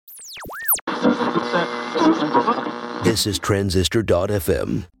This is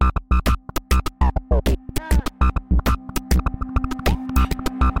Transistor.fm.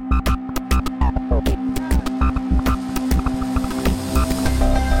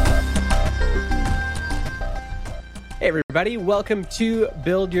 Hey everybody, welcome to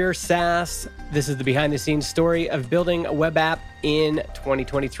Build Your SaaS. This is the behind-the-scenes story of building a web app in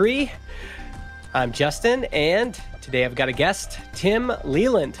 2023. I'm Justin, and today I've got a guest, Tim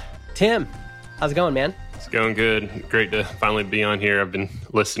Leland. Tim, how's it going, man? It's going good. Great to finally be on here. I've been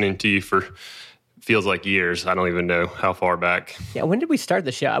listening to you for, feels like years. I don't even know how far back. Yeah, when did we start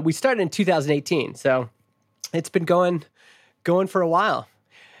the show? We started in 2018, so it's been going for a while.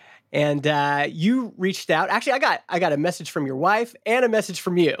 And you reached out. Actually, I got a message from your wife and a message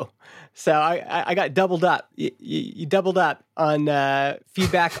from you. So I got doubled up. You doubled up on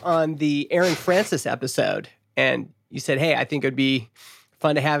feedback on the Aaron Francis episode. And you said, hey, I think it would be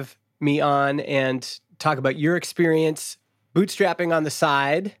fun to have me on and talk about your experience bootstrapping on the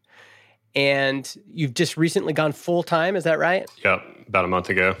side. And you've just recently gone full-time, is that right? Yep, about a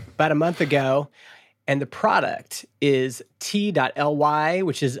month ago. And the product is T.ly,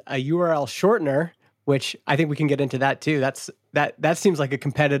 which is a URL shortener, which I think we can get into that too. That seems like a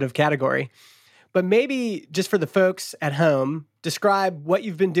competitive category. But maybe just for the folks at home, describe what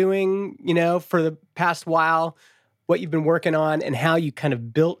you've been doing, for the past while, what you've been working on, and how you kind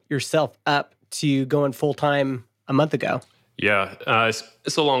of built yourself up to going full-time a month ago. Yeah,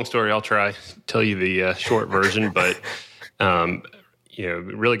 it's a long story. I'll try to tell you the short version, but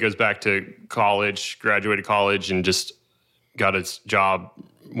it really goes back to college, graduated college, and just got a job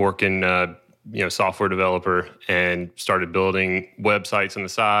working, software developer, and started building websites on the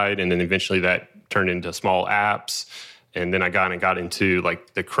side. And then eventually that turned into small apps. And then I got into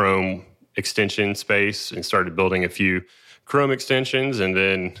like the Chrome extension space and started building a few Chrome extensions. And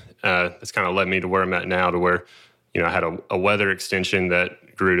then that's kind of led me to where I'm at now, to where, I had a weather extension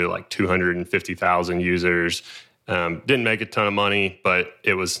that grew to like 250,000 users. Didn't make a ton of money, but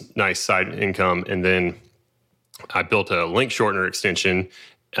it was nice side income. And then I built a link shortener extension,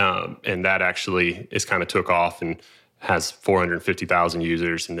 and that actually is kind of took off and has 450,000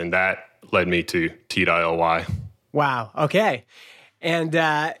 users. And then that led me to T.ly. Wow. Okay. And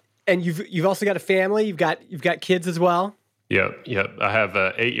you've also got a family. You've got kids as well. Yep. I have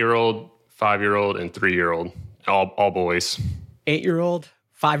a 8-year-old, 5-year-old, and 3-year-old. All boys. 8-year-old,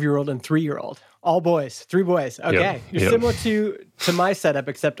 5-year-old, and 3-year-old. All boys, 3 boys. Okay. You're similar to my setup,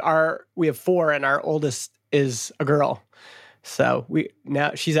 except we have 4 and our oldest is a girl. So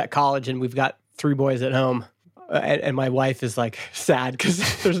now she's at college and we've got 3 boys at home. And my wife is like sad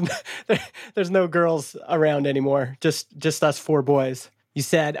because there's no girls around anymore. Just us 4 boys. You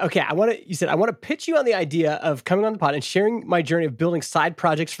said, okay, I want to pitch you on the idea of coming on the pod and sharing my journey of building side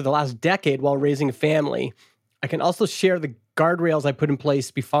projects for the last decade while raising a family. I can also share the guardrails I put in place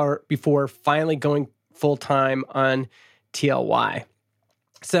before finally going full-time on T.ly.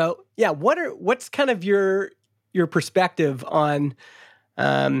 So, yeah, what's kind of your perspective on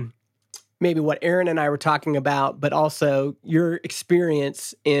maybe what Aaron and I were talking about, but also your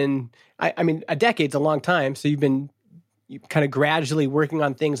experience in, I mean, a decade's a long time, so you've kind of gradually working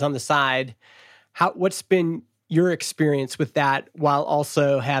on things on the side. What's been your experience with that while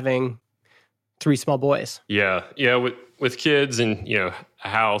also having 3 small boys? Yeah. With kids and, a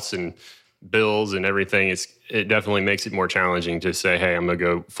house and bills and everything, it definitely makes it more challenging to say, hey, I'm going to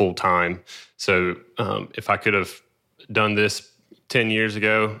go full time. So if I could have done this 10 years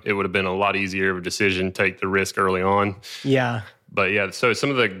ago, it would have been a lot easier of a decision, take the risk early on. Yeah. But yeah, so some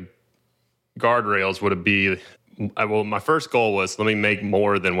of the guardrails would be, my first goal was, let me make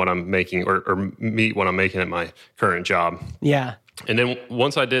more than what I'm making or meet what I'm making at my current job. Yeah. And then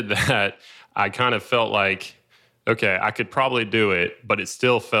once I did that, I kind of felt like, okay, I could probably do it, but it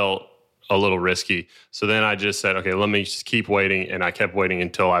still felt a little risky. So then I just said, okay, let me just keep waiting. And I kept waiting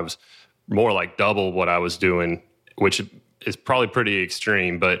until I was more like double what I was doing, which is probably pretty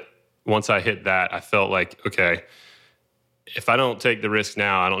extreme. But once I hit that, I felt like, okay, if I don't take the risk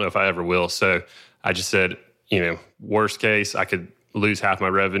now, I don't know if I ever will. So I just said, worst case, I could lose half my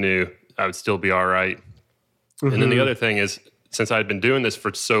revenue. I would still be all right. Mm-hmm. And then the other thing is, since I'd been doing this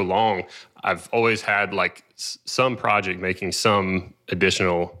for so long, I've always had like some project making some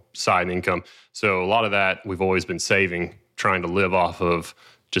additional side income. So a lot of that we've always been saving, trying to live off of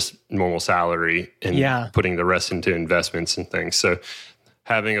just normal salary and putting the rest into investments and things. So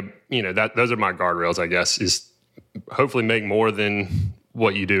having those are my guardrails, I guess, is hopefully make more than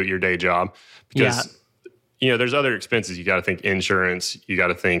what you do at your day job, because there's other expenses. You got to think insurance. You got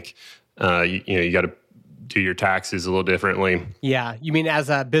to think, you got to do your taxes a little differently. Yeah. You mean as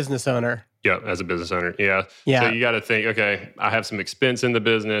a business owner? Yeah, as a business owner. Yeah. Yeah. So you got to think, okay, I have some expense in the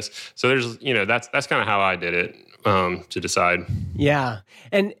business. So there's, that's kind of how I did it to decide. Yeah.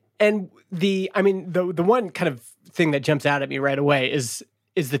 And the one kind of thing that jumps out at me right away is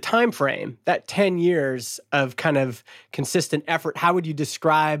the time frame, that 10 years of kind of consistent effort. How would you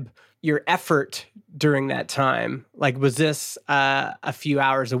describe your effort during that time? Like, was this a few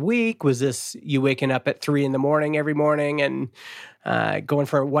hours a week? Was this you waking up at 3 a.m. every morning and going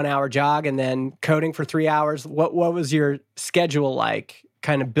for a 1 hour jog and then coding for 3 hours? What was your schedule like,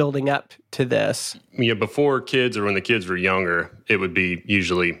 kind of building up to this? Yeah, before kids or when the kids were younger, it would be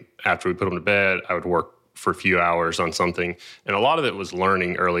usually after we put them to bed, I would work for a few hours on something. And a lot of it was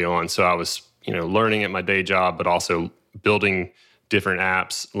learning early on. So I was, learning at my day job, but also building different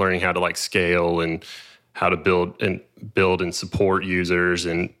apps, learning how to like scale and how to build and support users.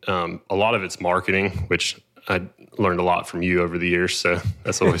 And a lot of it's marketing, which I learned a lot from you over the years. So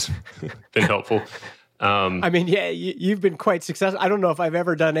that's always been helpful. You've been quite successful. I don't know if I've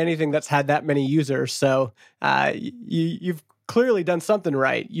ever done anything that's had that many users. So you've clearly done something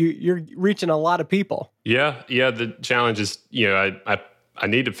right. You're reaching a lot of people. Yeah. The challenge is, I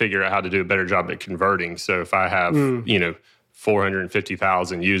need to figure out how to do a better job at converting. So if I have,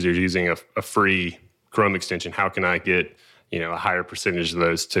 450,000 users using a free Chrome extension, how can I get, a higher percentage of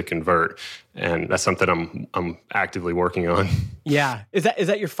those to convert? And that's something I'm actively working on. Yeah. Is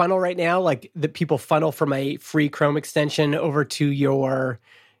that your funnel right now? Like, that people funnel from a free Chrome extension over to your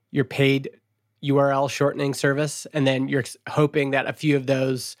paid URL shortening service, and then you're hoping that a few of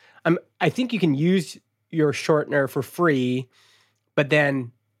those, I think you can use your shortener for free, but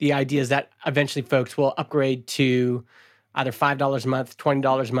then the idea is that eventually folks will upgrade to either $5 a month,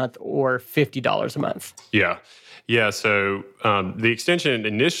 $20 a month, or $50 a month. Yeah. So the extension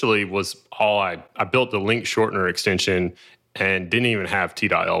initially was all I built the link shortener extension and didn't even have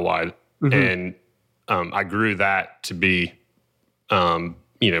t.ly. Mm-hmm. And I grew that to be, I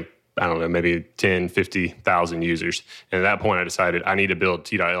don't know, maybe 10, 50,000 users. And at that point, I decided I need to build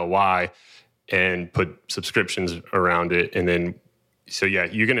t.ly and put subscriptions around it. And then, so yeah,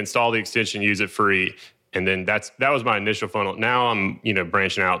 you can install the extension, use it free. And then that was my initial funnel. Now I'm,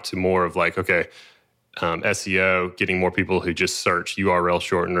 branching out to more of like, okay, SEO, getting more people who just search URL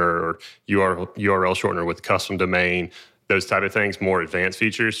shortener or URL shortener with custom domain, those type of things, more advanced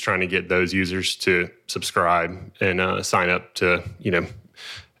features, trying to get those users to subscribe and sign up to,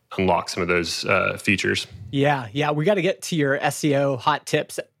 unlock some of those features. Yeah. We got to get to your SEO hot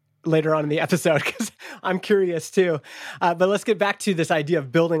tips later on in the episode because I'm curious too. But let's get back to this idea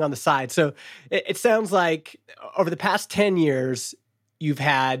of building on the side. So it sounds like over the past 10 years, you've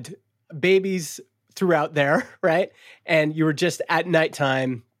had babies throughout there, right? And you were just at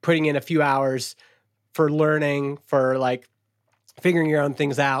nighttime putting in a few hours for learning, for like figuring your own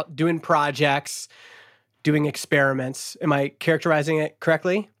things out, doing projects, doing experiments. Am I characterizing it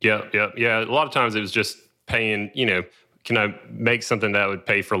correctly? Yeah. A lot of times it was just paying, can I make something that would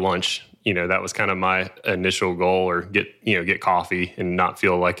pay for lunch? That was kind of my initial goal, or get coffee and not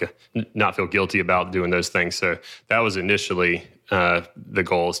feel guilty about doing those things. So that was initially the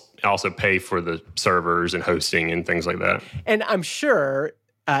goal, is also pay for the servers and hosting and things like that. And I'm sure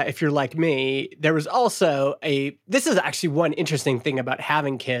if you're like me, there was also this is actually one interesting thing about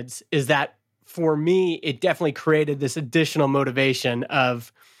having kids, is that for me, it definitely created this additional motivation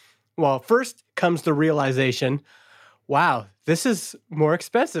of, well, first comes the realization, wow, this is more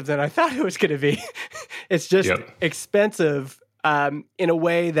expensive than I thought it was going to be. It's just expensive in a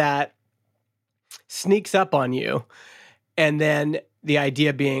way that sneaks up on you. And then the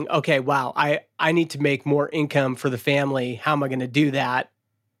idea being, okay, wow, I need to make more income for the family. How am I going to do that?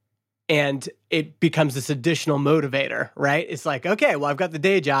 And it becomes this additional motivator, right? It's like, okay, well, I've got the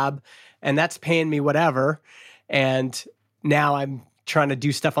day job and that's paying me whatever. And now I'm trying to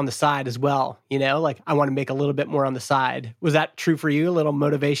do stuff on the side as well. Like I want to make a little bit more on the side. Was that true for you? A little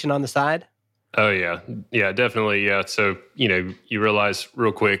motivation on the side? Oh yeah. Yeah, definitely. Yeah. So, you realize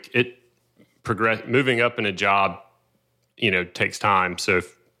real quick, moving up in a job, takes time. So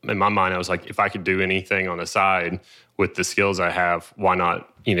in my mind, I was like, if I could do anything on the side with the skills I have, why not,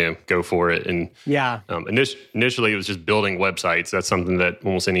 go for it? And initially it was just building websites. That's something that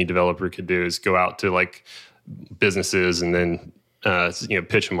almost any developer could do, is go out to like businesses and then,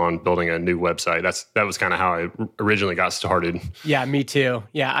 pitch them on building a new website. That was kind of how I originally got started. Yeah, me too.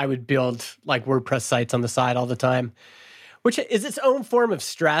 Yeah, I would build like WordPress sites on the side all the time, which is its own form of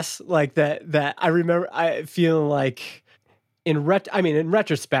stress. Like that I remember, I feel like in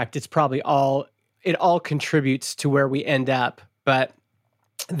retrospect, it's probably it all contributes to where we end up. But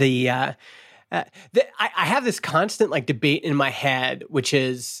I have this constant like debate in my head, which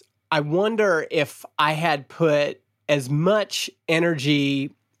is, I wonder if I had put as much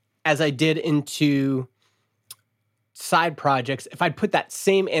energy as I did into side projects, if I'd put that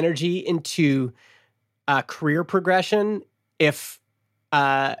same energy into career progression, if,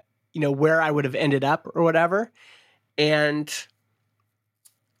 where I would have ended up or whatever. And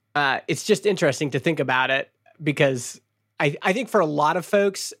it's just interesting to think about it because I think for a lot of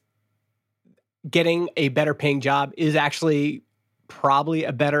folks, getting a better paying job is actually probably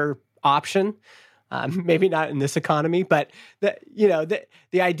a better option. Maybe not in this economy, but the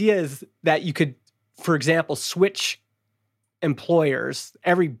idea is that you could, for example, switch employers.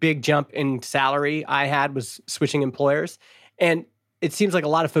 Every big jump in salary I had was switching employers. And it seems like a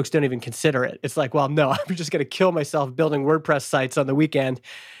lot of folks don't even consider it. It's like, well, no, I'm just going to kill myself building WordPress sites on the weekend.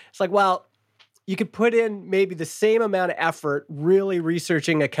 It's like, well, you could put in maybe the same amount of effort really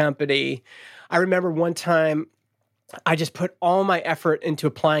researching a company. I remember one time I just put all my effort into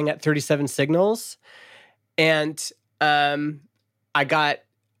applying at 37 Signals, and I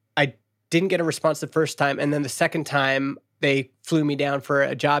didn't get a response the first time, and then the second time they flew me down for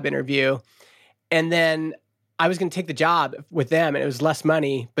a job interview, and then I was going to take the job with them, and it was less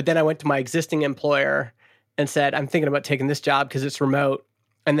money. But then I went to my existing employer and said, I'm thinking about taking this job because it's remote.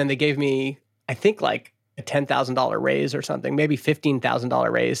 And then they gave me, I think, like a $10,000 raise or something, maybe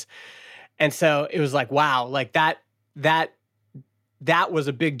 $15,000 raise. And so it was like, wow, like that was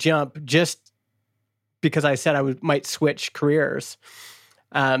a big jump just because I said I might switch careers.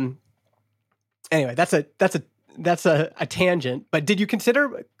 Anyway, that's a tangent. But did you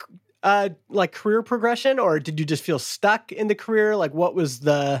consider like career progression, or did you just feel stuck in the career? Like, was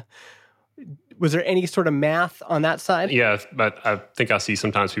there any sort of math on that side? Yeah, but I think I see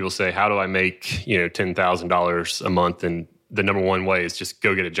sometimes people say, how do I make, $10,000 a month? And the number one way is just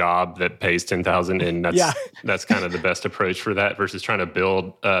go get a job that pays $10,000. And that's kind of the best approach for that versus trying to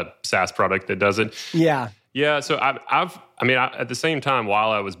build a SaaS product that doesn't. Yeah. Yeah. So at the same time,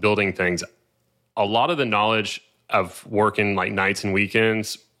 while I was building things, a lot of the knowledge of working like nights and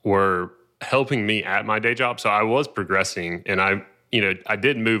weekends were helping me at my day job. So I was progressing, and I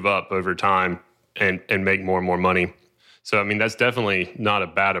did move up over time and make more and more money. So, that's definitely not a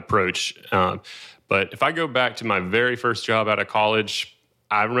bad approach. But if I go back to my very first job out of college,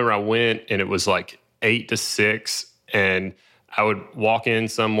 I remember I went and it was like 8 to 6, and I would walk in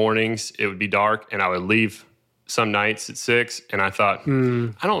some mornings, it would be dark, and I would leave some nights at 6. And I thought,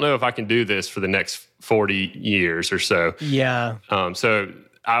 I don't know if I can do this for the next 40 years or so. Yeah. So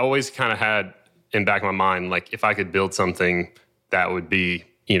I always kind of had in back of my mind, like, if I could build something that would be,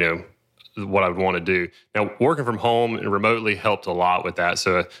 what I would want to do. Now, working from home and remotely helped a lot with that.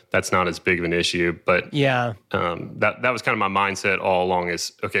 So that's not as big of an issue. But yeah, that was kind of my mindset all along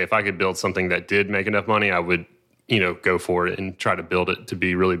is, okay, if I could build something that did make enough money, I would, go for it and try to build it to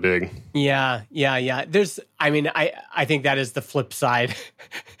be really big. Yeah. I think that is the flip side.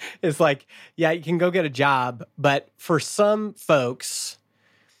 It's like, yeah, you can go get a job, but for some folks,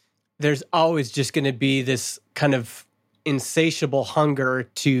 there's always just going to be this kind of insatiable hunger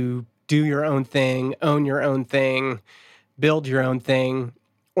to do your own thing, own your own thing, build your own thing,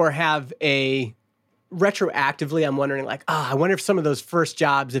 or have a retroactively, I'm wondering like, I wonder if some of those first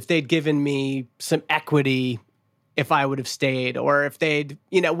jobs, if they'd given me some equity, if I would have stayed, or if they'd,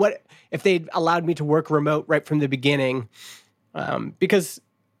 if they'd allowed me to work remote right from the beginning. Because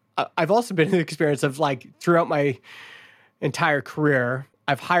I've also been in the experience of like throughout my entire career,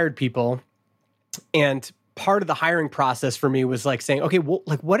 I've hired people, and part of the hiring process for me was like saying, okay, well,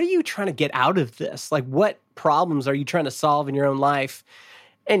 like, what are you trying to get out of this? Like, what problems are you trying to solve in your own life?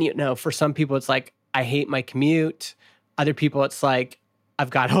 And, for some people, it's like, I hate my commute. Other people, it's like, I've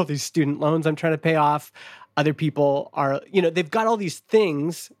got all these student loans I'm trying to pay off. Other people are, they've got all these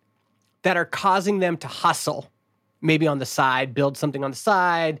things that are causing them to hustle, maybe on the side, build something on the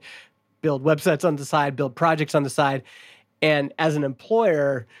side, build websites on the side, build projects on the side. And as an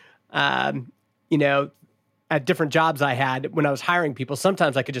employer, at different jobs I had when I was hiring people,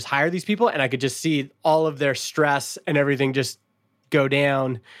 sometimes I could just hire these people and I could just see all of their stress and everything just go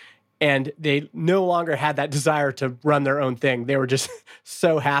down. And they no longer had that desire to run their own thing. They were just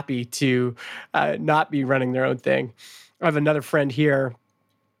so happy to not be running their own thing. I have another friend here,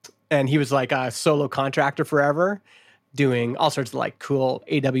 and he was like a solo contractor forever, doing all sorts of like cool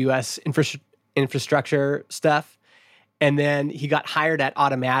AWS infrastructure stuff. And then he got hired at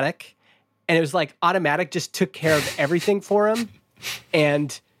Automatic. And it was like Automatic just took care of everything for him.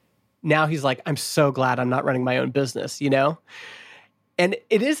 And now he's like, I'm so glad I'm not running my own business, And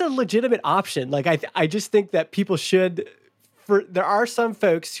it is a legitimate option. Like, I just think that people should, there are some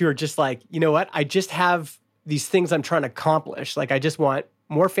folks who are just like, you know what? I just have these things I'm trying to accomplish. Like, I just want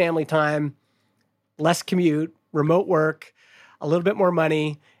more family time, less commute, remote work, a little bit more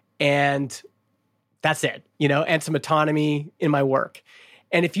money, and that's it, and some autonomy in my work.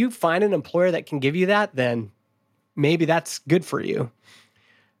 And if you find an employer that can give you that, then maybe that's good for you.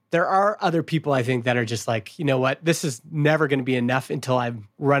 There are other people, I think, that are just like, you know what, this is never going to be enough until I'm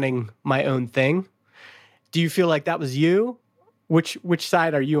running my own thing. Do you feel like that was you? Which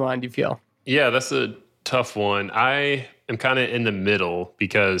side are you on, do you feel? Yeah, that's a tough one. I am kind of in the middle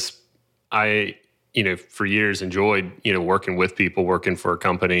because I, for years enjoyed, working with people, working for a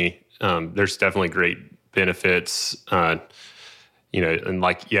company. There's definitely great benefits, and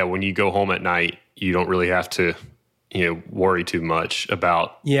when you go home at night, you don't really have to, worry too much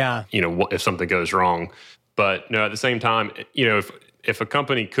about, if something goes wrong. But no, at the same time, if a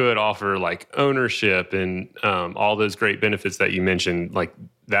company could offer like ownership and all those great benefits that you mentioned, like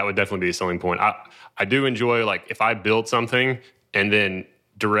that would definitely be a selling point. I do enjoy, like, if I build something and then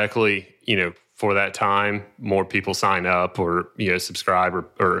directly, for that time, more people sign up or, subscribe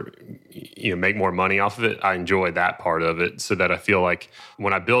or make more money off of it. I enjoy that part of it so that I feel like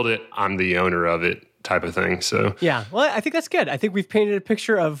when I build it, I'm the owner of it type of thing. So, yeah, well, I think that's good. I think we've painted a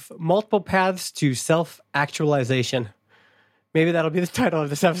picture of multiple paths to self-actualization. Maybe that'll be the title of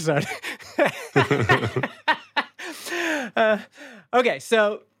this episode. Okay,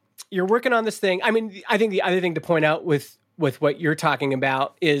 so you're working on this thing. I mean, I think the other thing to point out with what you're talking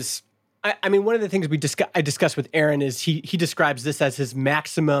about is, I mean, one of the things I discussed with Aaron is he describes this as his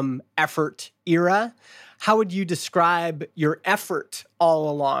maximum effort era. How would you describe your effort all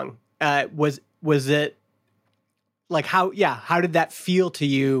along? Was it like how did that feel to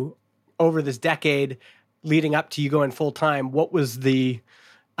you over this decade leading up to you going full time? What was the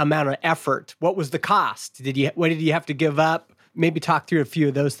amount of effort? What was the cost? What did you have to give up? Maybe talk through a few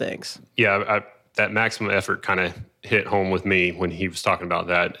of those things. Yeah, that maximum effort kind of hit home with me when he was talking about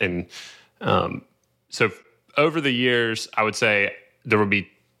that. And so over the years, I would say there would be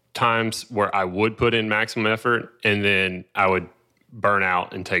times where I would put in maximum effort and then I would burn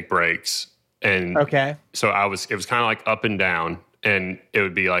out and take breaks. And okay, so it was kind of like up and down. And it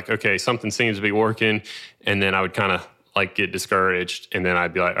would be like, okay, something seems to be working. And then I would kind of like get discouraged. And then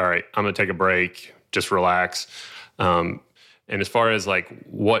I'd be like, all right, I'm going to take a break, just relax. And as far as like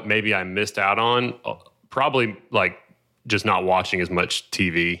what maybe I missed out on, probably like just not watching as much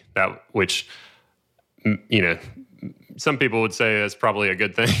TV, which, some people would say that's probably a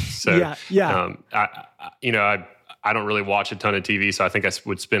good thing. So, yeah. I don't really watch a ton of TV. So I think I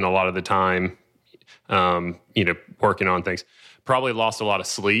would spend a lot of the time, working on things. Probably lost a lot of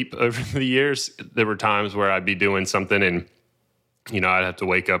sleep over the years. There were times where I'd be doing something and, I'd have to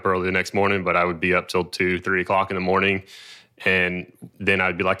wake up early the next morning, but I would be up till 2-3 o'clock in the morning. And then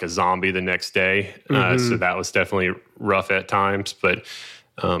I'd be like a zombie the next day. So that was definitely rough at times. But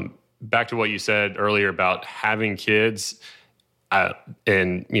back to what you said earlier about having kids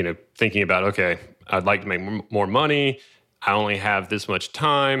and, thinking about, okay, I'd like to make more money. I only have this much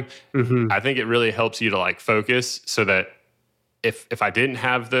time. I think it really helps you to like focus so that if I didn't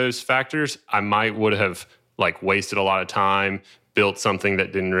have those factors, I would have like wasted a lot of time, built something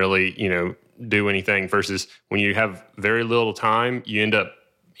that didn't really, do anything versus when you have very little time, you end up,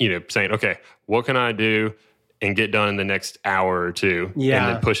 saying, okay, what can I do and get done in the next hour or two and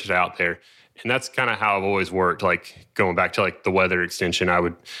then push it out there. And that's kind of how I've always worked. Like going back to like the weather extension, I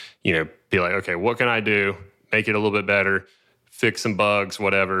would, be like, okay, what can I do? Make it a little bit better, fix some bugs,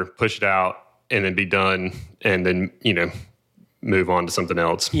 whatever, push it out and then be done. And then, move on to something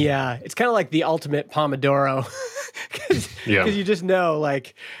else. Yeah. It's kind of like the ultimate Pomodoro because you just know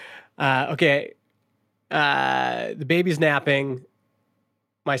like, okay, the baby's napping.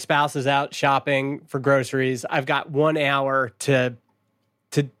 My spouse is out shopping for groceries. I've got 1 hour to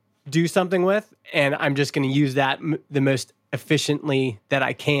do something with, and I'm just going to use that the most efficiently that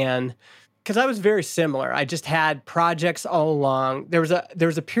I can. Because I was very similar. I just had projects all along. There was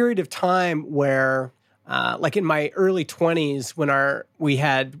a period of time where, like in my early 20s, when we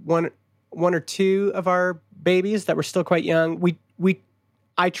had one or two of our babies that were still quite young,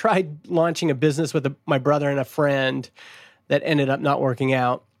 I tried launching a business with my brother and a friend that ended up not working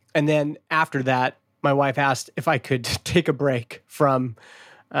out. And then after that, my wife asked if I could take a break from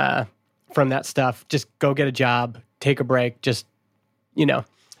that stuff. Just go get a job, take a break, just,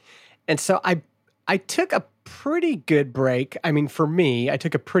 And so I took a pretty good break. I mean, for me, I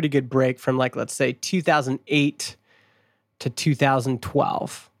took a pretty good break from like, let's say 2008 to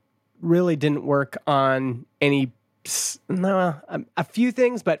 2012. Really didn't work on a few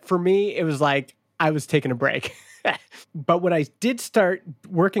things, but for me, it was like I was taking a break. But when I did start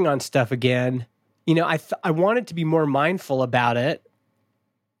working on stuff again, I wanted to be more mindful about it.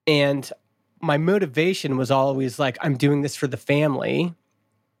 And my motivation was always like, I'm doing this for the family.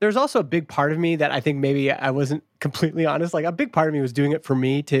 There's also a big part of me that I think maybe I wasn't completely honest. Like a big part of me was doing it for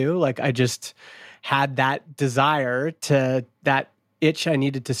me too. Like I just had that desire that itch I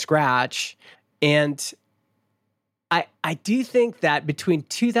needed to scratch. And I do think that between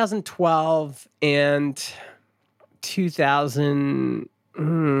 2012 and 2000,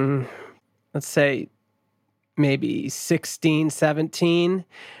 let's say maybe 16, 17,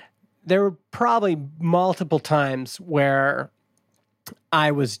 there were probably multiple times where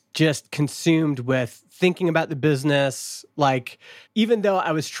I was just consumed with thinking about the business. Like, even though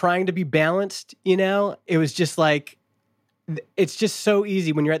I was trying to be balanced, it was just like, it's just so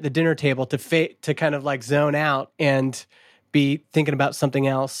easy when you're at the dinner table to kind of like zone out and be thinking about something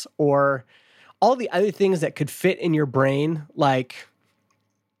else, or all the other things that could fit in your brain. Like,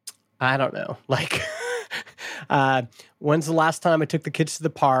 I don't know, like, when's the last time I took the kids to the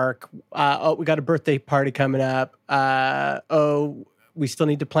park? We got a birthday party coming up. We still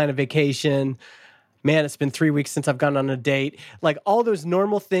need to plan a vacation. Man, it's been 3 weeks since I've gone on a date. Like all those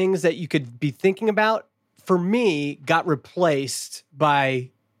normal things that you could be thinking about, for me, got replaced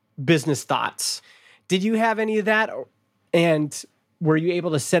by business thoughts. Did you have any of that? And were you able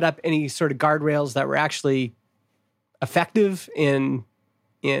to set up any sort of guardrails that were actually effective in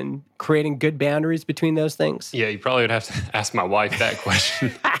creating good boundaries between those things? Yeah, you probably would have to ask my wife that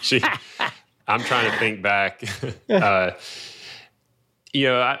question. I'm trying to think back. I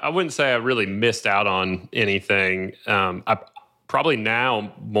wouldn't say I really missed out on anything. I probably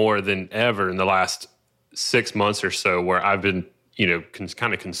now more than ever in the last 6 months or so, where I've been,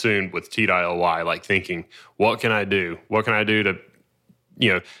 kind of consumed with T.ly, like thinking, what can I do? What can I do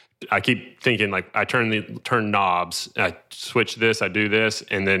to, I keep thinking like I turn knobs, I switch this, I do this,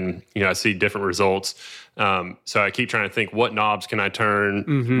 and then, I see different results. So I keep trying to think, what knobs can I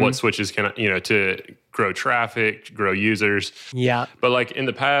turn? What switches can I, to grow traffic, grow users. Yeah. But like in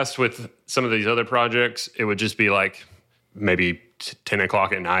the past with some of these other projects, it would just be like maybe 10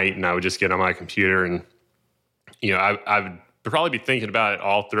 o'clock at night, and I would just get on my computer and, I would probably be thinking about it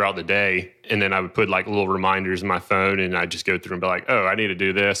all throughout the day. And then I would put like little reminders in my phone, and I'd just go through and be like, oh, I need to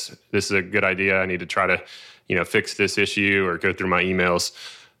do this. This is a good idea. I need to try to, fix this issue, or go through my emails.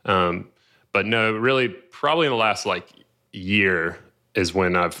 But no, really probably in the last like year is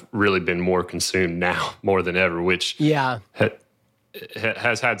when I've really been more consumed now more than ever, which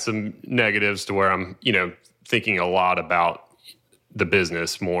has had some negatives to where I'm, thinking a lot about the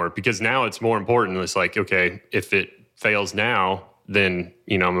business more, because now it's more important. It's like, okay, if it fails now, then,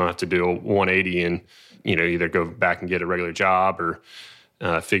 I'm gonna have to do a 180 and, either go back and get a regular job or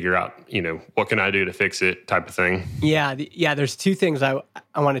figure out, what can I do to fix it type of thing. Yeah. There's two things I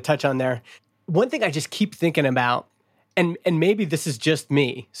want to touch on there. One thing I just keep thinking about, and maybe this is just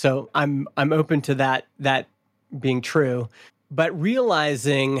me, so I'm open to that being true, but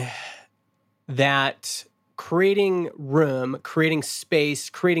realizing that creating room, creating space,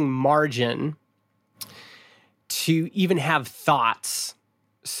 creating margin to even have thoughts.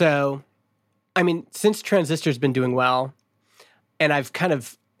 So, I mean, since Transistor's been doing well, and I've kind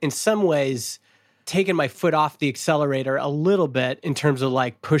of, in some ways, taken my foot off the accelerator a little bit in terms of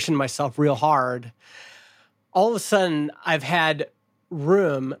like pushing myself real hard, all of a sudden I've had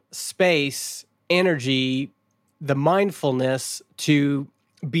room, space, energy, the mindfulness to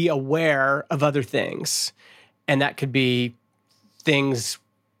be aware of other things. And that could be things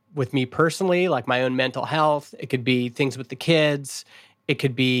with me personally, like my own mental health. It could be things with the kids. It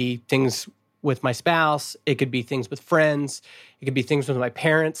could be things with my spouse. It could be things with friends. It could be things with my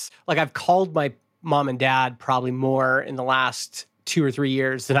parents. Like I've called my mom and dad probably more in the last 2 or 3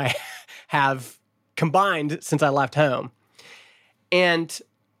 years than I have combined since I left home. And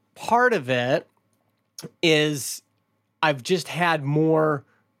part of it is I've just had more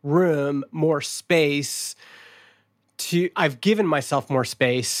room, more space I've given myself more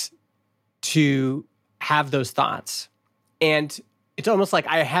space to have those thoughts. And it's almost like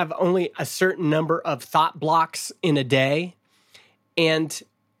I have only a certain number of thought blocks in a day. And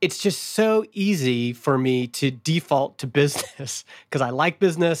it's just so easy for me to default to business because I like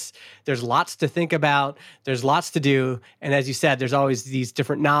business. There's lots to think about. There's lots to do. And as you said, there's always these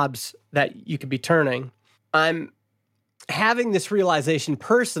different knobs that you could be turning. I'm having this realization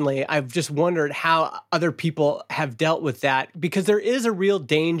personally. I've just wondered how other people have dealt with that, because there is a real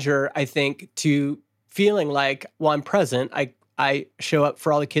danger, I think, to feeling like, well, I'm present. I show up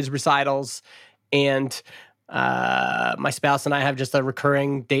for all the kids' recitals, and my spouse and I have just a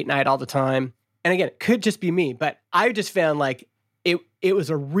recurring date night all the time. And again, it could just be me, but I just found like it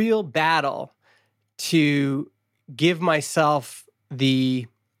was a real battle to give myself the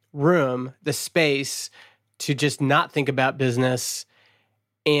room, the space to just not think about business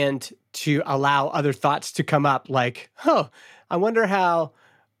and to allow other thoughts to come up like, oh, I wonder how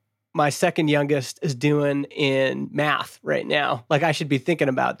my second youngest is doing in math right now. Like, I should be thinking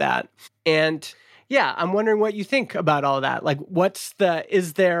about that. And yeah, I'm wondering what you think about all that. Like,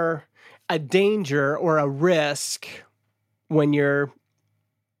 is there a danger or a risk when you're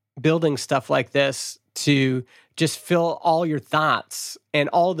building stuff like this to just fill all your thoughts and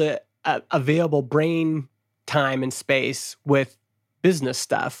all the available brain time and space with business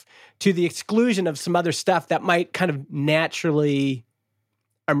stuff to the exclusion of some other stuff that might kind of naturally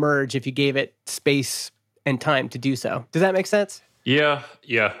emerge if you gave it space and time to do so? Does that make sense? Yeah.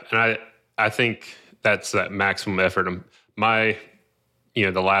 And I think that's that maximum effort. The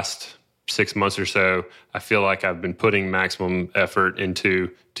last 6 months or so, I feel like I've been putting maximum effort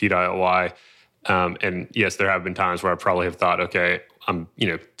into T.Y. And yes, there have been times where I probably have thought, okay, I'm,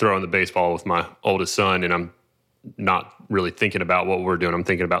 throwing the baseball with my oldest son and I'm not really thinking about what we're doing. I'm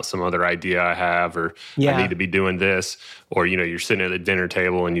thinking about some other idea I have, or I need to be doing this, or, you're sitting at the dinner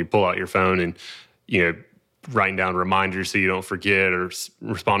table and you pull out your phone and, writing down reminders so you don't forget, or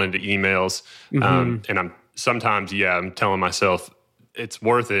responding to emails. And I'm telling myself, it's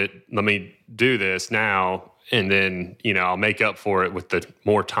worth it. Let me do this now. And then, I'll make up for it with the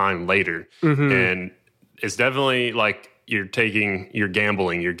more time later. And it's definitely like you're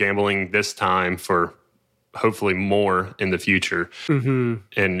gambling this time for hopefully more in the future. And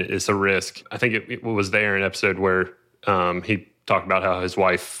it's a risk. I think it was there in an episode where he talked about how his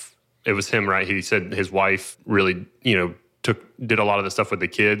wife, it was him, right? He said his wife really, did a lot of the stuff with the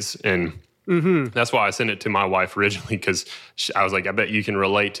kids. And that's why I sent it to my wife originally, because I was like, I bet you can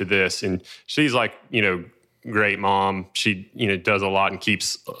relate to this. And she's like, great mom. She, does a lot and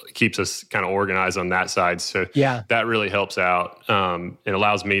keeps us kind of organized on that side. So that really helps out. It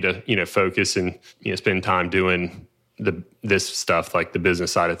allows me to, focus and, spend time doing this stuff, like the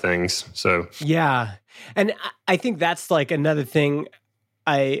business side of things. So, yeah. And I think that's like another thing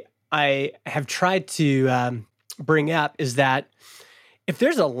I have tried to bring up is that if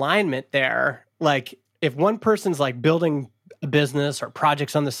there's alignment there, like if one person's like building a business or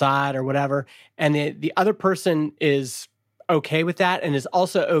projects on the side or whatever, and the other person is okay with that and is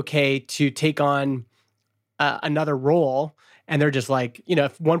also okay to take on another role, and they're just like,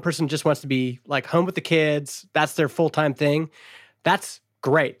 if one person just wants to be like home with the kids, that's their full-time thing, that's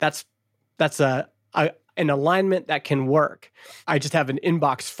great. That's an alignment that can work. I just have an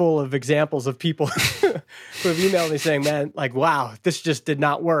inbox full of examples of people who have emailed me saying, man, like, wow, this just did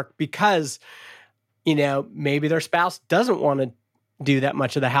not work because, maybe their spouse doesn't want to do that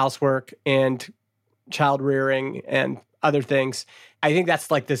much of the housework and child rearing and other things. I think that's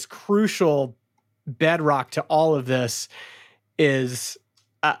like this crucial bedrock to all of this is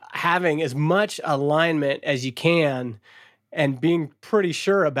having as much alignment as you can and being pretty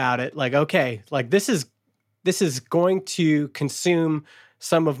sure about it. Like, okay, like this is going to consume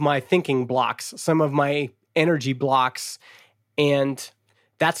some of my thinking blocks, some of my energy blocks, and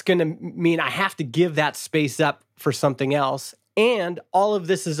that's going to mean I have to give that space up for something else. And all of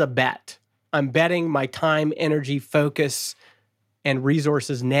this is a bet. I'm betting my time, energy, focus, and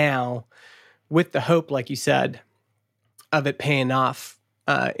resources now with the hope, like you said, of it paying off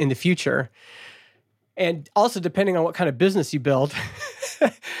in the future. And also, depending on what kind of business you build,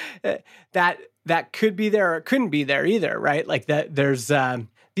 that could be there or it couldn't be there either, right? Like that. There's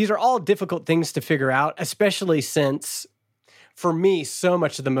these are all difficult things to figure out, especially since, for me, so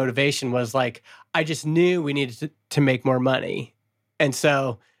much of the motivation was like I just knew we needed to make more money, and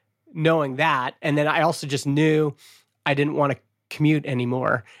so knowing that, and then I also just knew I didn't want to commute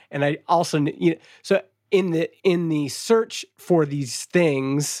anymore, and I also so in the search for these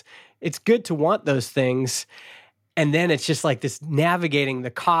things, it's good to want those things. And then it's just like this navigating the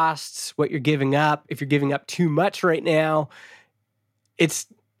costs, what you're giving up. If you're giving up too much right now,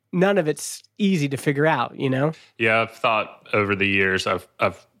 none of it's easy to figure out, Yeah, I've thought over the years, I've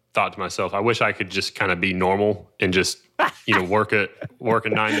thought to myself, I wish I could just kind of be normal and just, work a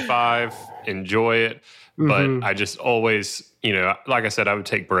 9 to 5, enjoy it. But I just always, like I said, I would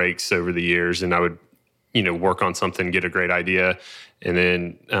take breaks over the years and I would, work on something, get a great idea. And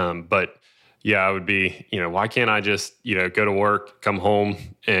then, but yeah, I would be, why can't I just, go to work, come home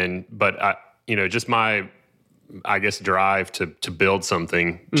but I, just my, I guess, drive to build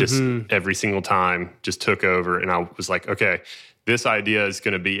something just every single time just took over. And I was like, okay, this idea is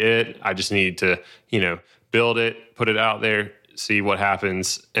going to be it. I just need to, build it, put it out there, see what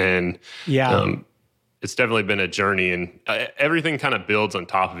happens. And it's definitely been a journey, and everything kind of builds on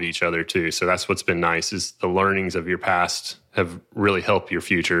top of each other too. So that's what's been nice is the learnings of your past have really helped your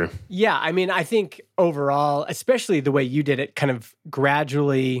future. Yeah, I mean, I think overall, especially the way you did it, kind of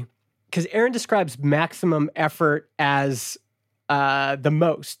gradually, because Aaron describes maximum effort as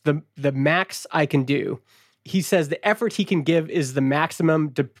the max I can do. He says the effort he can give is the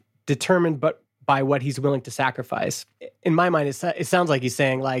maximum determined but by what he's willing to sacrifice. In my mind, it sounds like he's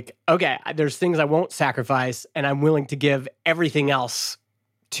saying like, okay, there's things I won't sacrifice and I'm willing to give everything else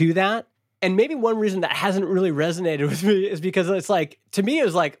to that. And maybe one reason that hasn't really resonated with me is because it's like, to me, it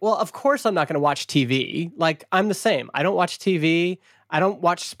was like, well, of course I'm not going to watch TV. Like, I'm the same. I don't watch TV. I don't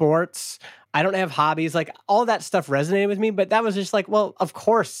watch sports. I don't have hobbies. Like, all that stuff resonated with me. But that was just like, well, of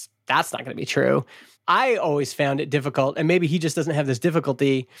course that's not going to be true. I always found it difficult, and maybe he just doesn't have this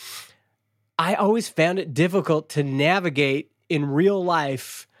difficulty. I always found it difficult to navigate in real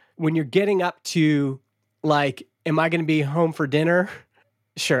life when you're getting up to, like, am I going to be home for dinner?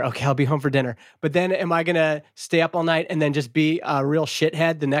 Sure, okay, I'll be home for dinner. But then am I going to stay up all night and then just be a real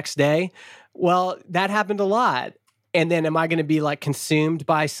shithead the next day? Well, that happened a lot. And then am I going to be, like, consumed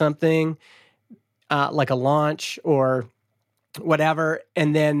by something like a launch or whatever?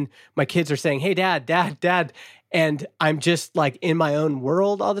 And then my kids are saying, hey, dad. And I'm just, like, in my own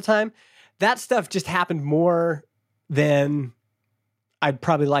world all the time. That stuff just happened more than I'd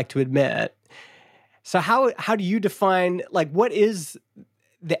probably like to admit. So how do you define, like, what is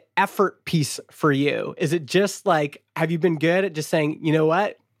the effort piece for you? Is it just like, have you been good at just saying, you know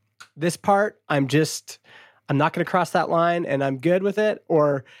what, this part, I'm not going to cross that line and I'm good with it?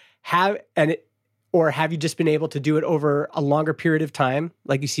 Or have you just been able to do it over a longer period of time?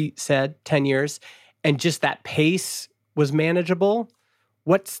 Like you said, 10 years, and just that pace was manageable.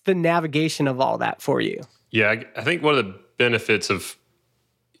 What's the navigation of all that for you? Yeah, I think one of the benefits of,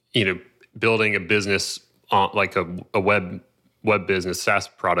 building a business like a web business SaaS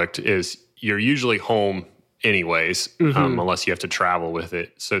product is you're usually home anyways, unless you have to travel with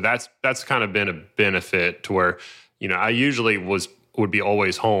it. So that's kind of been a benefit to where, I usually would be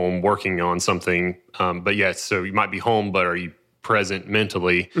always home working on something. But yes, so you might be home, but are you present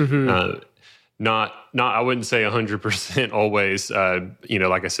mentally? Not I wouldn't say 100% always,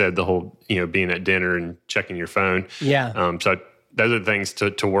 like I said, the whole, being at dinner and checking your phone. Yeah. So those are things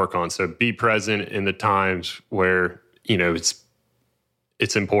to work on. So be present in the times where,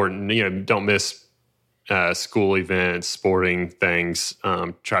 it's important. Don't miss school events, sporting things.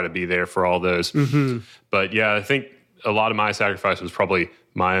 Try to be there for all those. But yeah, I think a lot of my sacrifice was probably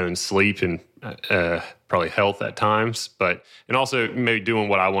my own sleep and probably health at times. And also maybe doing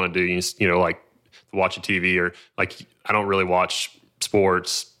what I want to do. Like watch a TV, or like I don't really watch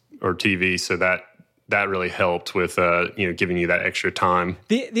sports or TV, so that really helped with giving you that extra time.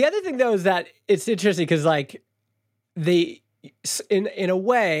 The other thing though is that it's interesting because like in a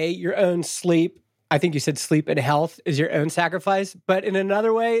way, your own sleep, I think you said sleep and health is your own sacrifice, but in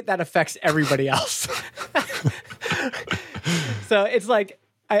another way, that affects everybody else. So it's like,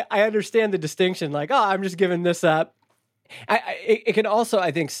 I understand the distinction, like, oh, I'm just giving this up. It can also,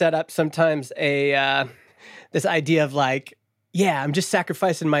 I think, set up sometimes this idea of like, yeah, I'm just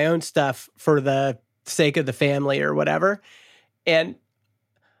sacrificing my own stuff for the sake of the family or whatever. And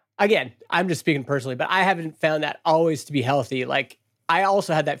again, I'm just speaking personally, but I haven't found that always to be healthy. Like, I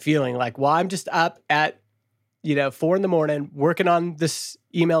also had that feeling like, well, I'm just up at, 4 a.m. working on this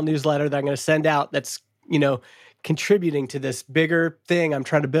email newsletter that I'm going to send out that's, contributing to this bigger thing I'm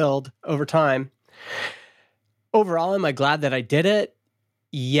trying to build over time. Overall, am I glad that I did it?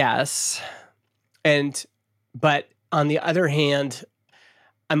 Yes. But on the other hand,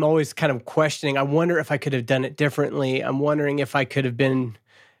 I'm always kind of questioning. I wonder if I could have done it differently. I'm wondering if I could have been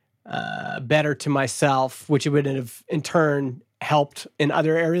better to myself, which would have in turn helped in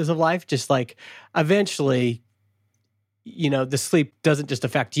other areas of life. Just like eventually, the sleep doesn't just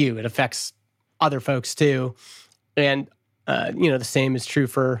affect you, it affects other folks too. And, the same is true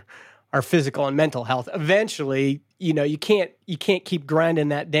for our physical and mental health. Eventually, you can't keep grinding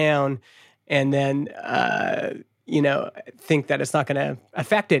that down and then, think that it's not going to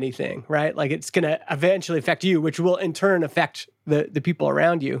affect anything, right? Like it's going to eventually affect you, which will in turn affect the people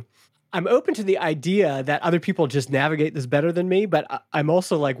around you. I'm open to the idea that other people just navigate this better than me, but I'm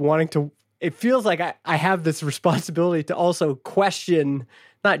also like wanting to, it feels like I have this responsibility to also question,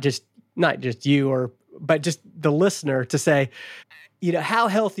 not just you but just the listener, to say, how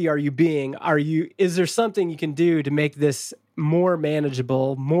healthy are you being? Is there something you can do to make this more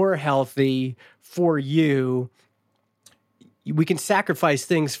manageable, more healthy for you? We can sacrifice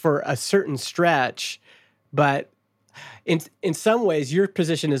things for a certain stretch, but in some ways, your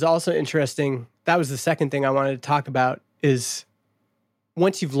position is also interesting. That was the second thing I wanted to talk about is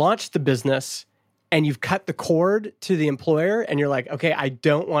once you've launched the business and you've cut the cord to the employer and you're like, okay, I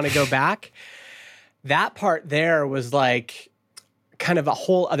don't want to go back. That part there was like kind of a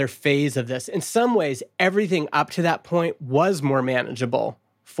whole other phase of this. In some ways, everything up to that point was more manageable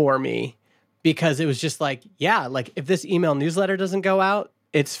for me because it was just like, yeah, like if this email newsletter doesn't go out,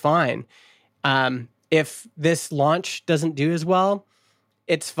 it's fine. If this launch doesn't do as well,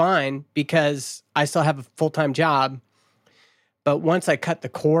 it's fine because I still have a full-time job. But once I cut the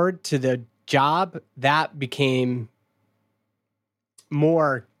cord to the job, that became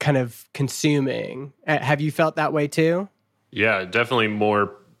more kind of consuming. Have you felt that way too? Yeah, definitely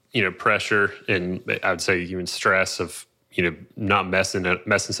more, pressure and I would say even stress of, not messing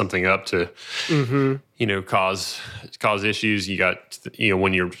something up to, cause issues. You got,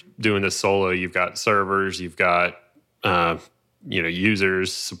 when you're doing this solo, you've got servers, you've got,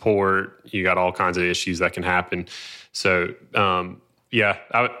 users, support, you got all kinds of issues that can happen. So,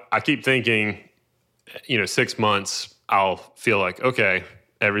 I keep thinking, 6 months, I'll feel like, okay,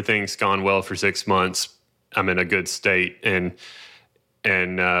 everything's gone well for 6 months. I'm in a good state and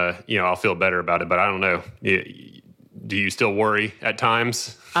I'll feel better about it, but I don't know. Do you still worry at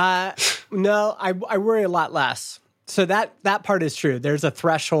times? No, I worry a lot less. So that part is true. There's a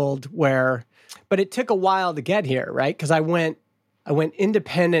threshold but it took a while to get here, right? Because I went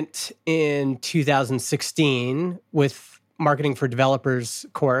independent in 2016 with Marketing for Developers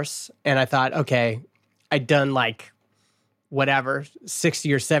course. And I thought, okay, I'd done like whatever,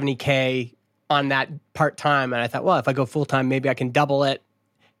 60 or 70K on that part-time. And I thought, well, if I go full-time, maybe I can double it.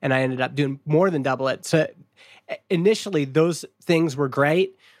 And I ended up doing more than double it. So initially those things were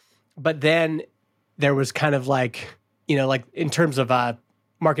great. But then there was kind of like, like in terms of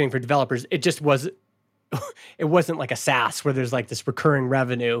Marketing for Developers, it just wasn't like a SaaS where there's like this recurring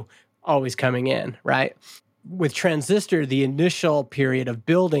revenue always coming in, right? With Transistor, the initial period of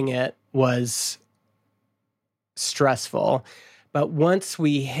building it was stressful. But once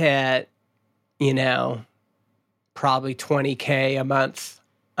we hit, probably 20K a month,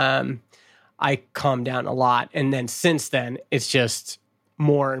 I calmed down a lot. And then since then, it's just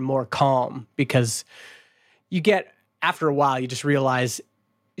more and more calm because after a while, you just realize,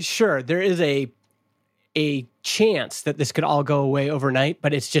 sure, there is a chance that this could all go away overnight,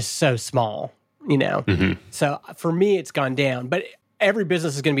 but it's just so small, Mm-hmm. So for me, it's gone down. But every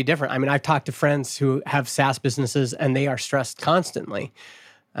business is going to be different. I mean, I've talked to friends who have SaaS businesses and they are stressed constantly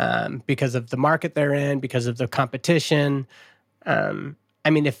because of the market they're in, because of the competition. I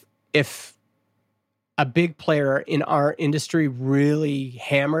mean, if a big player in our industry really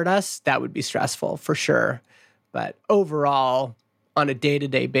hammered us, that would be stressful for sure. But overall, on a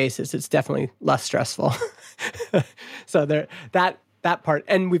day-to-day basis, it's definitely less stressful. So that part,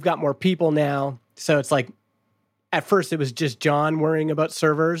 and we've got more people now. So it's like, at first it was just John worrying about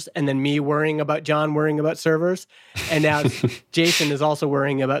servers and then me worrying about John worrying about servers. And now Jason is also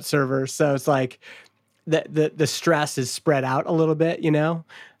worrying about servers. So it's like the stress is spread out a little bit, and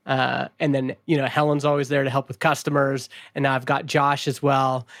then, Helen's always there to help with customers. And now I've got Josh as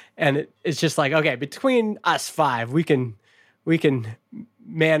well. And it's just like, okay, between us five, we can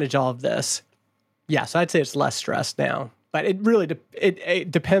manage all of this. Yeah, so I'd say it's less stress now. But it really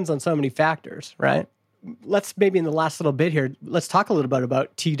it depends on so many factors, right? Let's maybe in the last little bit here, let's talk a little bit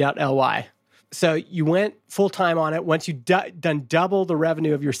about T.ly. So you went full-time on it once you've done double the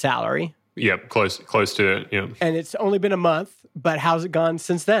revenue of your salary. Yep, close to it, yeah. And it's only been a month, but how's it gone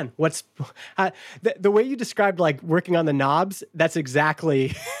since then? The way you described like working on the knobs, that is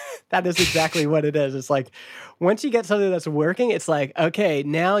exactly what it is. It's like once you get something that's working, it's like, okay,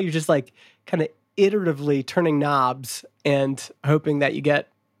 now you're just like kind of iteratively turning knobs and hoping that you get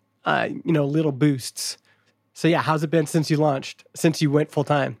little boosts. So yeah, how's it been since you went full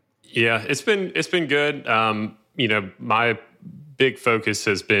time? Yeah, it's been good. My big focus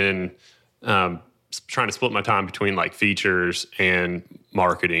has been trying to split my time between like features and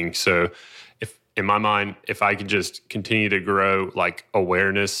marketing. So in my mind, if I could just continue to grow like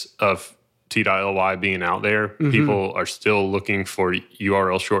awareness of T.ly being out there, mm-hmm. People are still looking for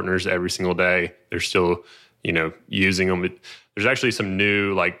URL shorteners every single day. They're still, using them. There's actually some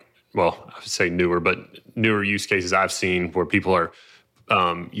new, I would say newer use cases I've seen where people are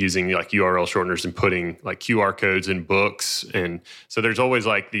using like URL shorteners and putting like QR codes in books. And so there's always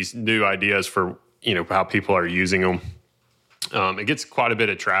like these new ideas for, how people are using them. It gets quite a bit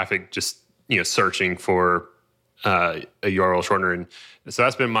of traffic just, searching for a URL shortener. And so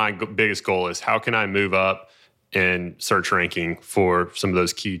that's been my biggest goal is how can I move up in search ranking for some of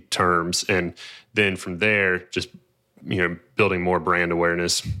those key terms? And then from there, just, building more brand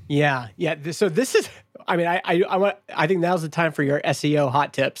awareness. Yeah. Yeah. So this is, I think now's the time for your SEO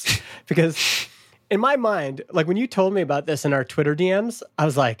hot tips because in my mind, like when you told me about this in our Twitter DMs, I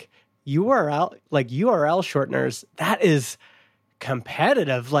was like, URL shorteners, that is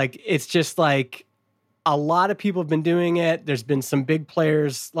competitive. Like, it's just like a lot of people have been doing it. There's been some big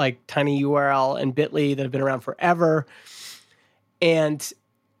players like TinyURL and Bitly that have been around forever. And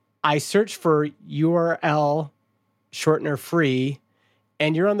I searched for URL shortener free,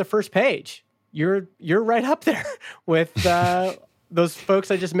 and you're on the first page. You're right up there with those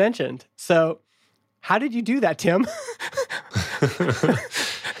folks I just mentioned. So how did you do that, Tim?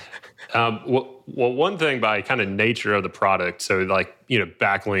 Well, one thing by kind of nature of the product. So like,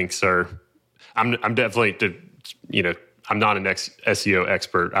 backlinks are, I'm definitely, I'm not an SEO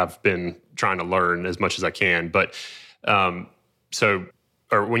expert. I've been trying to learn as much as I can. But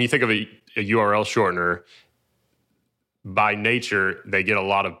when you think of a URL shortener, by nature, they get a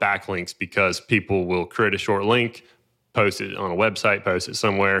lot of backlinks because people will create a short link, post it on a website, post it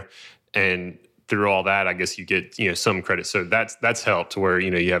somewhere, and through all that, I guess you get some credit. So that's helped to where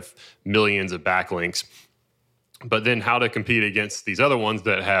you have millions of backlinks. But then how to compete against these other ones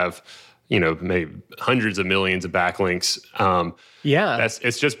that have maybe hundreds of millions of backlinks?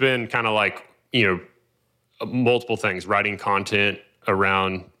 It's just been kind of like multiple things, writing content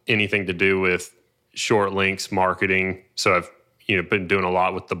around anything to do with short links, marketing. So I've been doing a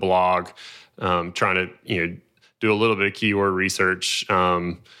lot with the blog, trying to do a little bit of keyword research,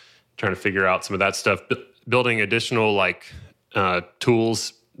 trying to figure out some of that stuff, building additional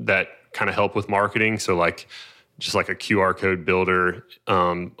tools that kind of help with marketing. So just like a QR code builder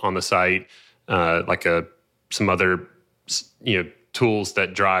on the site, some other tools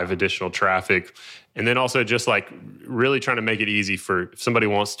that drive additional traffic. And then also just really trying to make it easy for if somebody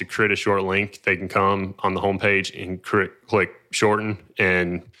wants to create a short link, they can come on the homepage and click shorten,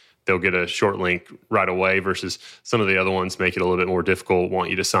 and they'll get a short link right away, versus some of the other ones make it a little bit more difficult, want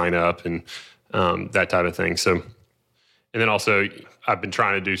you to sign up and that type of thing. So, and then also I've been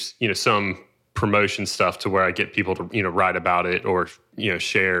trying to do, some promotion stuff to where I get people to, write about it or,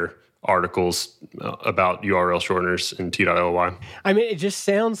 share articles about URL shorteners in T.ly. I mean, it just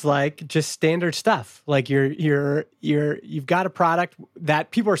sounds like just standard stuff. Like you've got a product that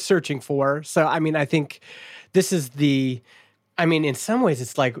people are searching for. So, I mean, I think this is in some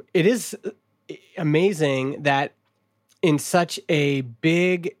ways it is amazing that in such a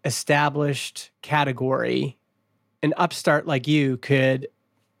big established category, an upstart like you could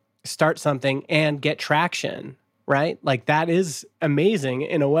start something and get traction. Right? Like that is amazing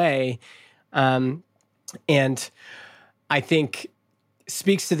in a way. And I think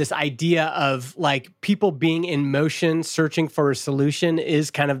speaks to this idea of people being in motion, searching for a solution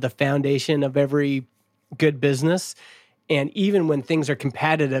is kind of the foundation of every good business. And even when things are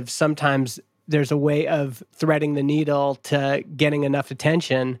competitive, sometimes there's a way of threading the needle to getting enough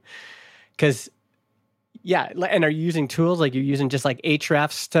attention. Because, and are you using tools you're using just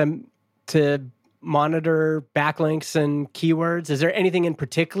Ahrefs to monitor backlinks and keywords? Is there anything in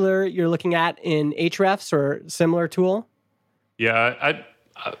particular you're looking at in Ahrefs or similar tool? Yeah,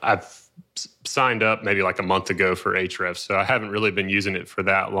 I've signed up maybe a month ago for Ahrefs, so I haven't really been using it for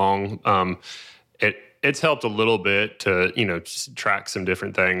that long. It's helped a little bit to track some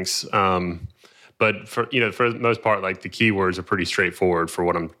different things, but for the most part, the keywords are pretty straightforward for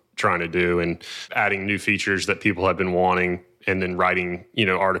what I'm trying to do, and adding new features that people have been wanting, and then writing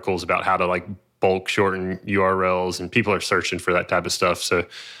articles about how to bulk shorten URLs, and people are searching for that type of stuff. So,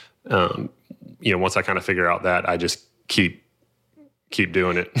 once I kind of figure out that, I just keep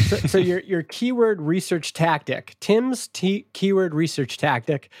doing it. So your keyword research tactic, Tim's keyword research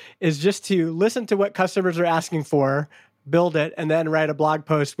tactic, is just to listen to what customers are asking for, build it, and then write a blog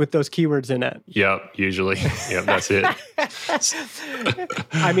post with those keywords in it. Yep, usually. Yep, that's it.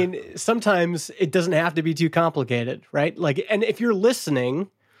 I mean, sometimes it doesn't have to be too complicated, right? And if you're listening,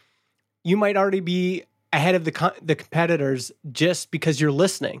 you might already be ahead of the competitors just because you're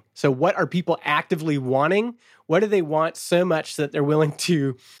listening. So what are people actively wanting? What do they want so much that they're willing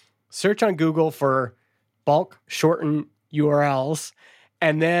to search on Google for bulk shorten URLs,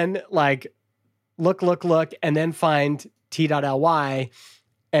 and then look, and then find T.ly.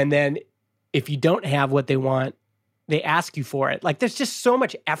 And then if you don't have what they want, they ask you for it. There's just so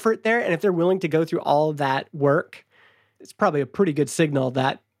much effort there. And if they're willing to go through all of that work, it's probably a pretty good signal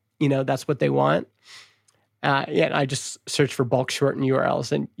that that's what they want. I just searched for bulk shorten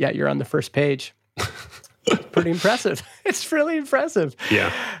URLs, and you're on the first page. It's pretty impressive. It's really impressive.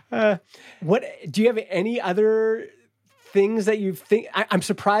 Yeah. What do you have any other things that you think? I'm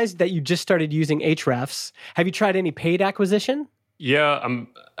surprised that you just started using Ahrefs. Have you tried any paid acquisition? Yeah,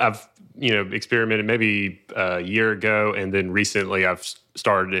 I've experimented maybe a year ago, and then recently I've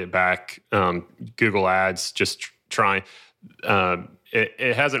started it back. Google Ads, just trying.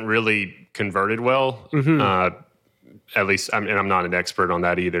 It hasn't really converted well. At least, and I'm not an expert on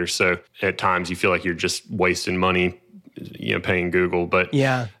that either. So at times you feel like you're just wasting money, paying Google. But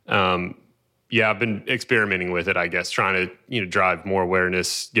I've been experimenting with it, I guess, trying to, drive more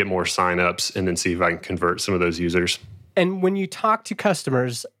awareness, get more signups, and then see if I can convert some of those users. And when you talk to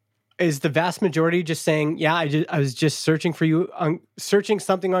customers, is the vast majority just saying, yeah, I was just searching for you, searching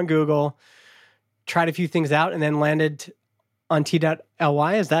something on Google, tried a few things out, and then landed on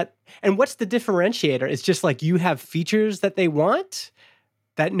T.ly? Is that, and what's the differentiator? It's just like you have features that they want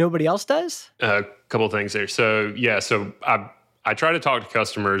that nobody else does? A couple of things there. So I try to talk to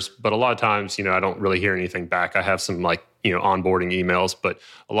customers, but a lot of times, I don't really hear anything back. I have some onboarding emails, but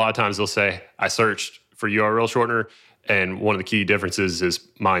a lot of times they'll say, I searched for URL shortener, and one of the key differences is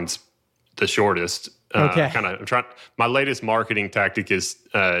mine's the shortest. Okay. My latest marketing tactic is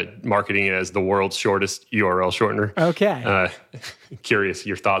marketing it as the world's shortest URL shortener. Okay. Curious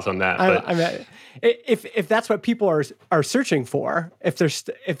your thoughts on that. If that's what people are searching for,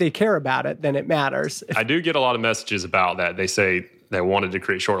 if they care about it, then it matters. I do get a lot of messages about that. They say they wanted to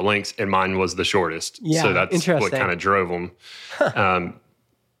create short links, and mine was the shortest. Yeah, so that's interesting. what kind of drove them.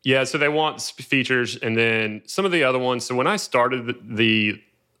 So they want features, and then some of the other ones. So when I started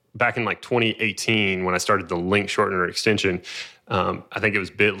back in 2018, when I started the link shortener extension, I think it was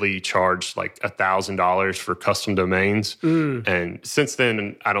Bitly charged $1,000 for custom domains. And since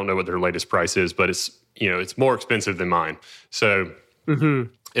then, I don't know what their latest price is, but it's more expensive than mine. So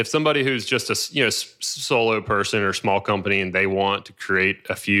if somebody who's just a solo person or small company and they want to create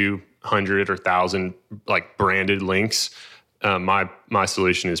a few hundred or thousand branded links, my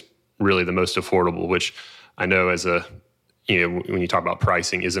solution is really the most affordable, which I know as a when you talk about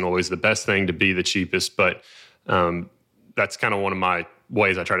pricing, isn't always the best thing to be the cheapest, but that's kind of one of my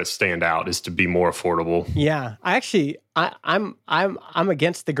ways I try to stand out, is to be more affordable. Yeah, I'm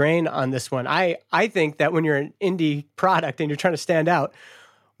against the grain on this one. I think that when you're an indie product and you're trying to stand out,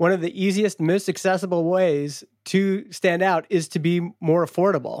 one of the easiest, most accessible ways to stand out is to be more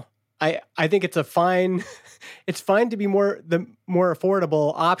affordable. I think it's fine to be the more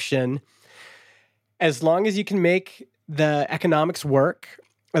affordable option, as long as you can make the economics work,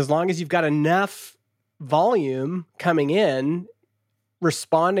 as long as you've got enough volume coming in,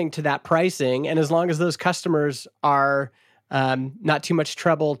 responding to that pricing, and as long as those customers are not too much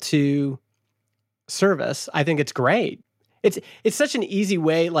trouble to service, I think it's great. It's such an easy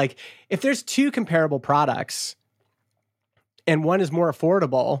way. If there's two comparable products and one is more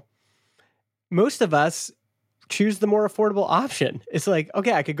affordable, most of us choose the more affordable option. It's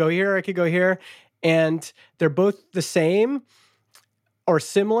okay, I could go here, and they're both the same or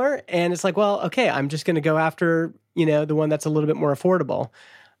similar. And it's okay, I'm just going to go after, the one that's a little bit more affordable.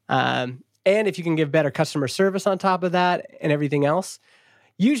 And if you can give better customer service on top of that and everything else,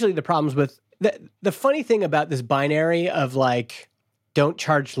 usually the problems with the funny thing about this binary of don't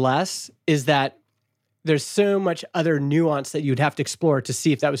charge less is that there's so much other nuance that you'd have to explore to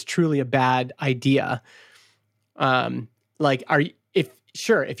see if that was truly a bad idea. If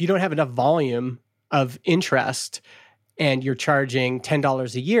you don't have enough volume of interest and you're charging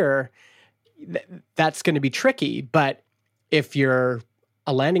 $10 a year, that's going to be tricky. But if you're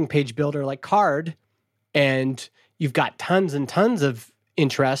a landing page builder like Carrd and you've got tons and tons of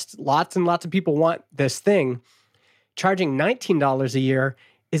interest, lots and lots of people want this thing, charging $19 a year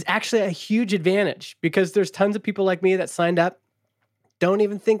is actually a huge advantage, because there's tons of people like me that signed up, don't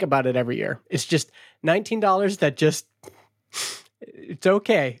even think about it every year. It's just $19 that just, it's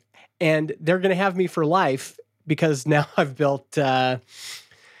okay. And they're going to have me for life, because now I've built,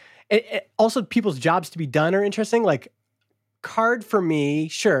 also people's jobs to be done are interesting. Carrd for me,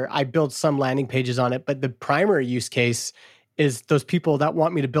 sure, I build some landing pages on it, but the primary use case is those people that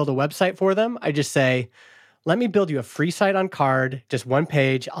want me to build a website for them. I just say, let me build you a free site on Carrd, just one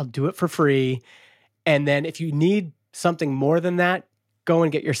page. I'll do it for free. And then if you need something more than that, go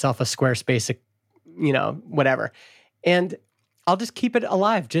and get yourself a Squarespace, whatever. And I'll just keep it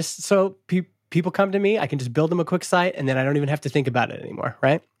alive, just so people come to me. I can just build them a quick site, and then I don't even have to think about it anymore,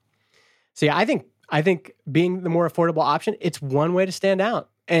 right? So yeah, I think being the more affordable option, it's one way to stand out.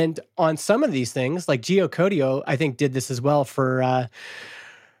 And on some of these things, like GeoCodio, I think did this as well for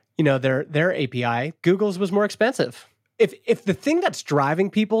their API. Google's was more expensive. If the thing that's driving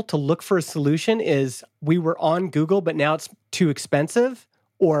people to look for a solution is we were on Google, but now it's too expensive,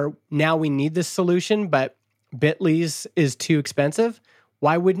 or now we need this solution, but Bitly's is too expensive,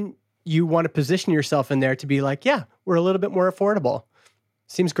 why wouldn't you want to position yourself in there to be yeah, we're a little bit more affordable?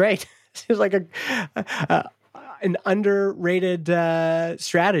 Seems great. Seems like an underrated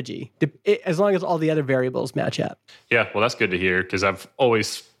strategy, as long as all the other variables match up. Yeah, well, that's good to hear because I've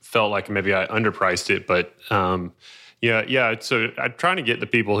always felt like maybe I underpriced it, but yeah. So I'm trying to get the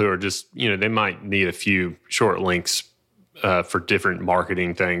people who are just, they might need a few short links for different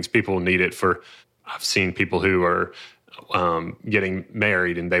marketing things. People need it for, I've seen people who are getting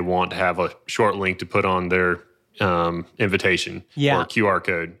married and they want to have a short link to put on their invitation or QR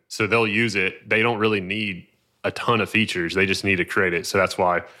code. So they'll use it. They don't really need a ton of features. They just need to create it. So that's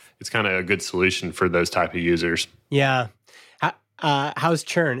why it's kind of a good solution for those type of users. Yeah. How's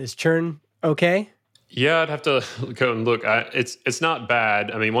churn? Is churn okay? Yeah, I'd have to go and look. It's not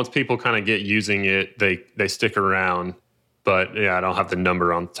bad. I mean, once people kind of get using it, they stick around. But yeah, I don't have the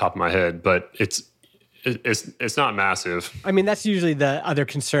number on the top of my head. But it's not massive. I mean, that's usually the other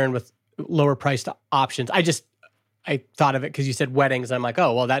concern with lower priced options. I thought of it because you said weddings. I'm like,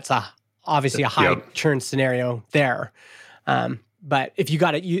 oh, well, that's obviously a high churn scenario there. But if you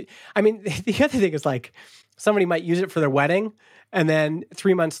got it, the other thing is like somebody might use it for their wedding. And then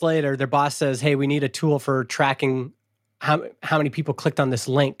 3 months later, their boss says, hey, we need a tool for tracking how many people clicked on this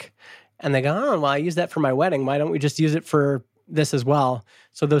link. And they go, oh, well, I use that for my wedding. Why don't we just use it for this as well?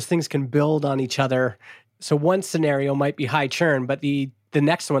 So those things can build on each other. So one scenario might be high churn, but the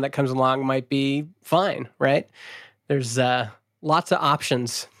next one that comes along might be fine, right? There's lots of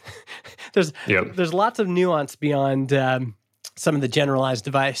options. There's lots of nuance beyond some of the generalized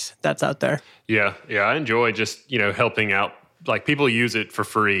device that's out there. Yeah. I enjoy just, helping out. Like people use it for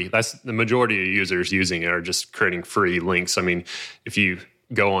free. That's the majority of users using it are just creating free links. I mean, if you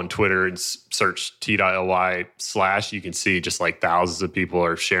go on Twitter and search t.ly/, you can see just like thousands of people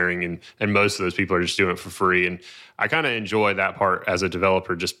are sharing and most of those people are just doing it for free. And I kind of enjoy that part as a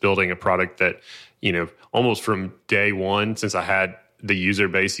developer, just building a product that, almost from day one, since I had the user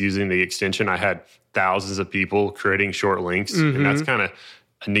base using the extension, I had thousands of people creating short links. Mm-hmm. And that's kind of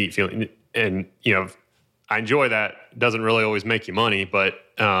a neat feeling. And, I enjoy that. It doesn't really always make you money, but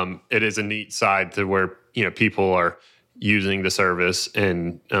it is a neat side to where, people are using the service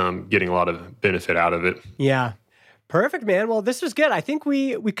and getting a lot of benefit out of it. Yeah. Perfect, man. Well, this was good. I think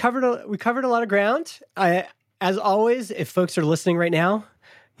we covered a lot of ground. As always, if folks are listening right now,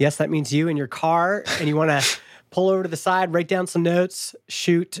 yes, that means you in your car and you want to pull over to the side, write down some notes,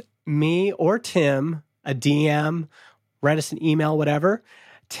 shoot me or Tim a DM, write us an email, whatever.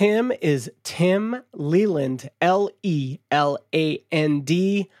 Tim is Tim Leland, Leland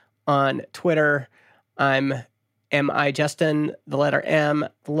on Twitter. I'm M-I Justin, the letter M,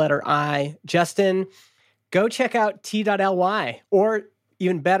 the letter I, Justin. Go check out t.ly, or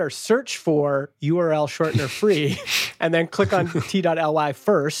even better, search for URL shortener free and then click on t.ly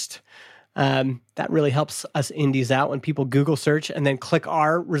first. That really helps us indies out when people Google search and then click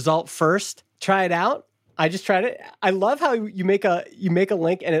our result first. Try it out. I just tried it. I love how you make a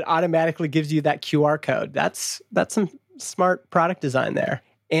link and it automatically gives you that QR code. That's some smart product design there.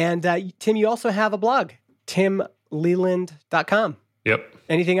 And Tim, you also have a blog, timleland.com. Yep.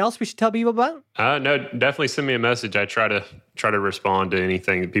 Anything else we should tell people about? No, definitely send me a message. I try to respond to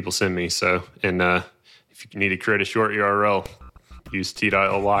anything that people send me. So, and if you need to create a short URL, use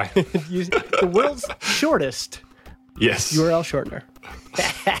t.ly. Use the world's shortest URL shortener.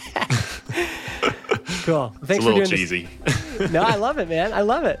 Cool. Thanks it's a little cheesy. No, I love it, man. I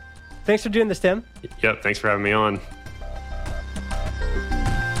love it. Thanks for doing this, Tim. Yep. Thanks for having me on.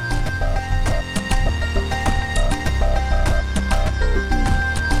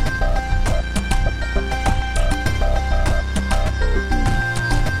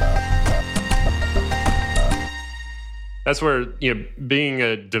 That's where, being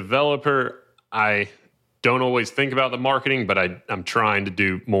a developer, I don't always think about the marketing, but I'm trying to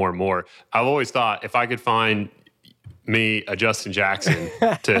do more and more. I've always thought if I could find me, a Justin Jackson,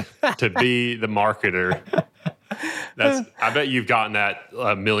 to be the marketer, I bet you've gotten that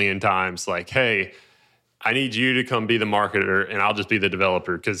a million times. Like, hey, I need you to come be the marketer and I'll just be the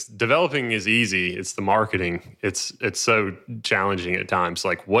developer, because developing is easy. It's the marketing. It's so challenging at times.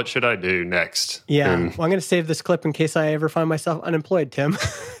 Like, what should I do next? Yeah. Well, I'm going to save this clip in case I ever find myself unemployed, Tim.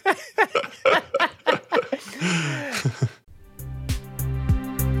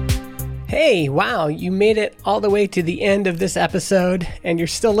 Hey, wow, you made it all the way to the end of this episode and you're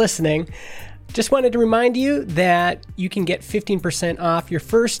still listening. Just wanted to remind you that you can get 15% off your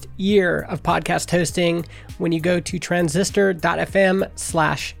first year of podcast hosting when you go to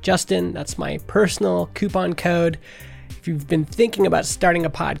transistor.fm/Justin. That's my personal coupon code. If you've been thinking about starting a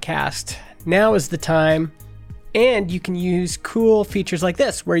podcast, now is the time. And you can use cool features like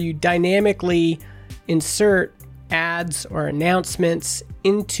this, where you dynamically insert ads or announcements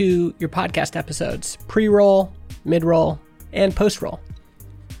into your podcast episodes, pre-roll, mid-roll, and post-roll.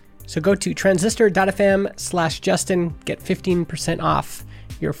 So go to transistor.fm/Justin, get 15% off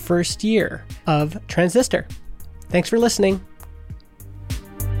your first year of Transistor. Thanks for listening.